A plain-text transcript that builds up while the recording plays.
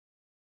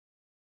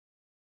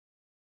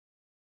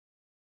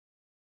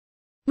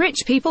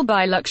Rich people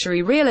buy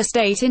luxury real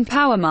estate in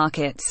power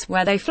markets,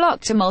 where they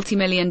flock to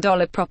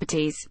multi-million-dollar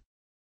properties.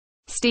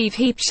 Steve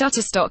Heap.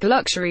 Shutterstock.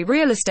 Luxury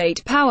real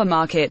estate power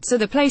markets are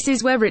the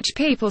places where rich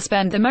people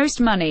spend the most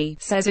money,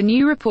 says a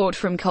new report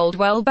from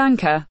Coldwell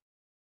Banker.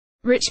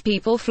 Rich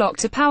people flock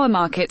to power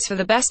markets for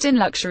the best in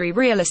luxury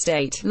real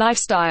estate,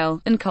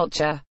 lifestyle, and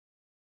culture.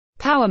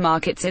 Power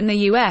markets in the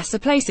U.S. are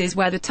places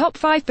where the top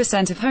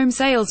 5% of home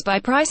sales by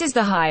price is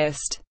the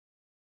highest.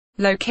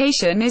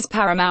 Location is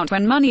paramount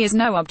when money is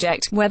no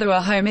object, whether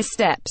a home is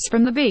steps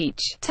from the beach,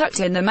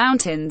 tucked in the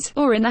mountains,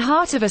 or in the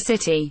heart of a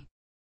city.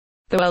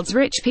 The world's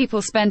rich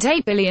people spent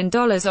 $8 billion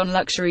on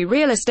luxury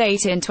real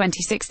estate in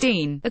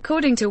 2016,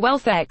 according to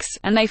WealthX,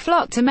 and they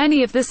flock to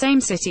many of the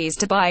same cities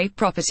to buy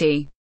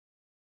property.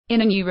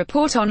 In a new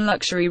report on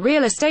luxury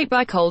real estate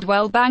by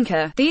Coldwell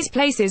Banker, these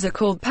places are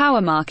called power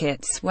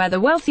markets, where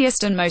the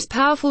wealthiest and most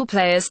powerful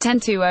players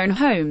tend to own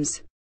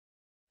homes.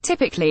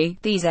 Typically,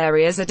 these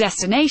areas are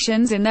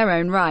destinations in their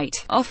own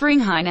right, offering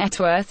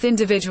high-net-worth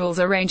individuals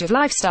a range of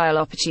lifestyle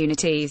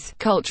opportunities,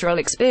 cultural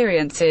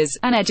experiences,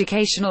 and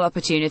educational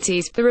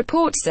opportunities, the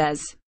report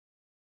says.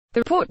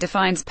 The report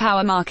defines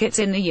power markets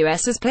in the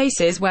U.S. as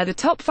places where the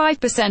top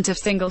 5% of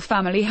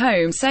single-family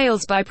home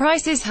sales by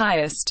price is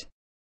highest.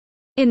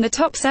 In the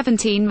top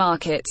 17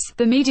 markets,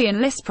 the median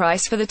list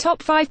price for the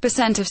top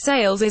 5% of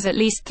sales is at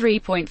least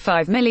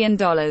 $3.5 million.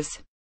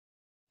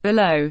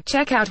 Below,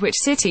 check out which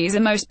cities are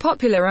most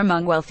popular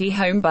among wealthy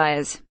home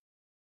buyers.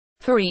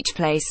 For each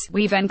place,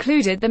 we've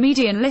included the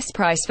median list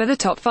price for the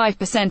top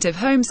 5% of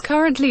homes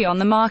currently on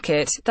the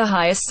market, the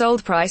highest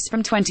sold price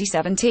from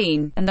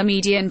 2017, and the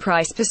median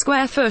price per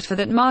square foot for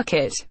that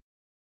market.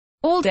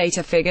 All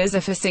data figures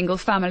are for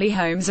single-family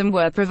homes and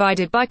were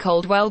provided by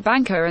Coldwell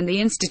Banker and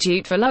the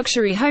Institute for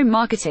Luxury Home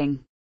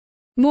Marketing.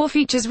 More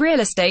features: real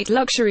estate,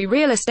 luxury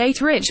real estate,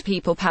 rich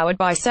people powered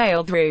by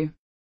sale through